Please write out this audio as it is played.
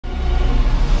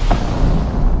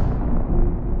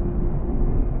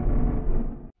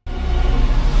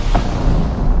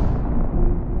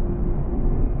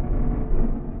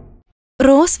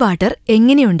Rose water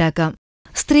എങ്ങനെയുണ്ടാക്കാം?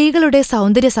 സ്ത്രീകളുടെ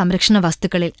സൗന്ദര്യ സംരക്ഷണ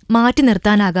വസ്തുക്കളിൽ മാറ്റി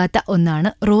നിർത്താനാകാത്ത ഒന്നാണ്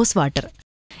റോസ് വാട്ടർ.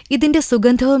 ഇതിന്റെ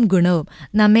സുഗന്ധവും ഗുണവും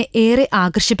നമ്മെ ഏറെ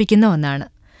ആകർഷിപ്പിക്കുന്ന ഒന്നാണ്.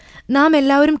 നാം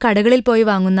എല്ലാവരും കടകളിൽ പോയി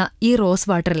വാങ്ങുന്ന ഈ റോസ്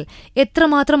വാട്ടറിൽ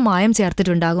എത്രമാത്രം മായം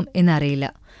ചേർത്തിട്ടുണ്ടാകും എന്നറിയില്ല.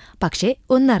 പക്ഷേ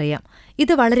ഒന്നറിയാം,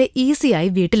 ഇത് വളരെ ഈസിയായി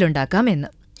വീട്ടിലുണ്ടാക്കാം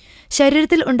എന്ന്.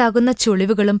 ശരീരത്തിൽ ഉണ്ടാകുന്ന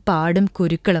ചുളിവുകളും പാടും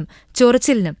കുരുക്കളും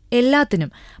ചൊറിച്ചിലിനും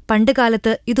എല്ലാത്തിനും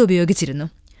പണ്ടുകാലത്ത് ഇതുപയോഗിച്ചിരുന്നു.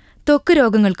 ത്വക്ക്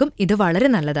രോഗങ്ങൾക്കും ഇത് വളരെ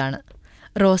നല്ലതാണ്.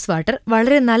 റോസ് വാട്ടർ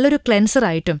വളരെ നല്ലൊരു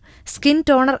ക്ലെൻസറായിട്ടും സ്കിൻ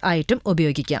ടോണർ ആയിട്ടും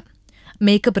ഉപയോഗിക്കാം.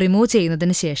 മേക്കപ്പ് റിമൂവ്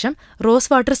ചെയ്യുന്നതിന് ശേഷം റോസ്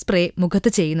വാട്ടർ സ്പ്രേ മുഖത്ത്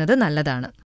ചെയ്യുന്നത് നല്ലതാണ്.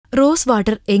 റോസ്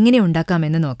വാട്ടർ എങ്ങനെ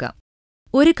ഉണ്ടാക്കാമെന്ന് നോക്കാം.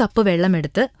 1 കപ്പ്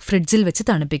വെള്ളമെടുത്ത് ഫ്രിഡ്ജിൽ വെച്ച്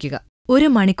തണുപ്പിക്കുക. 1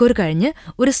 മണിക്കൂർ കഴിഞ്ഞ്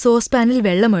ഒരു സോസ് പാനിൽ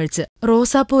വെള്ളമൊഴിച്ച്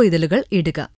റോസാപ്പൂ ഇതളുകൾ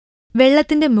ഇടുക.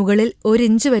 വെള്ളത്തിന്റെ മുകളിൽ 1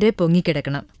 ഇഞ്ച് വരെ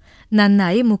പൊങ്ങിക്കിടക്കണം.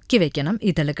 നന്നായി മുക്കിവെക്കണം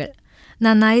ഇതളുകൾ.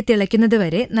 നന്നായി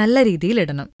തിളയ്ക്കുന്നതുവരെ നല്ല രീതിയിൽ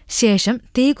ഇടണം. ശേഷം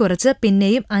തീ കുറച്ച്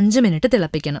പിന്നെയും 5 മിനിറ്റ്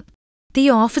തിളപ്പിക്കണം. തീ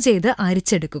ഓഫ് ചെയ്ത്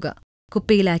അരിച്ചെടുക്കുക.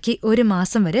 കുപ്പിയിലാക്കി 1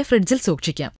 മാസം വരെ ഫ്രിഡ്ജിൽ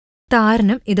സൂക്ഷിക്കാം.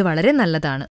 താരനും ഇത് വളരെ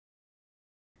നല്ലതാണ്.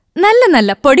 നല്ല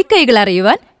നല്ല പൊടിക്കൈകൾ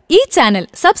അറിയുവാൻ ഈ ചാനൽ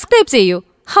സബ്സ്ക്രൈബ് ചെയ്യൂ.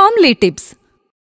 Homely tips.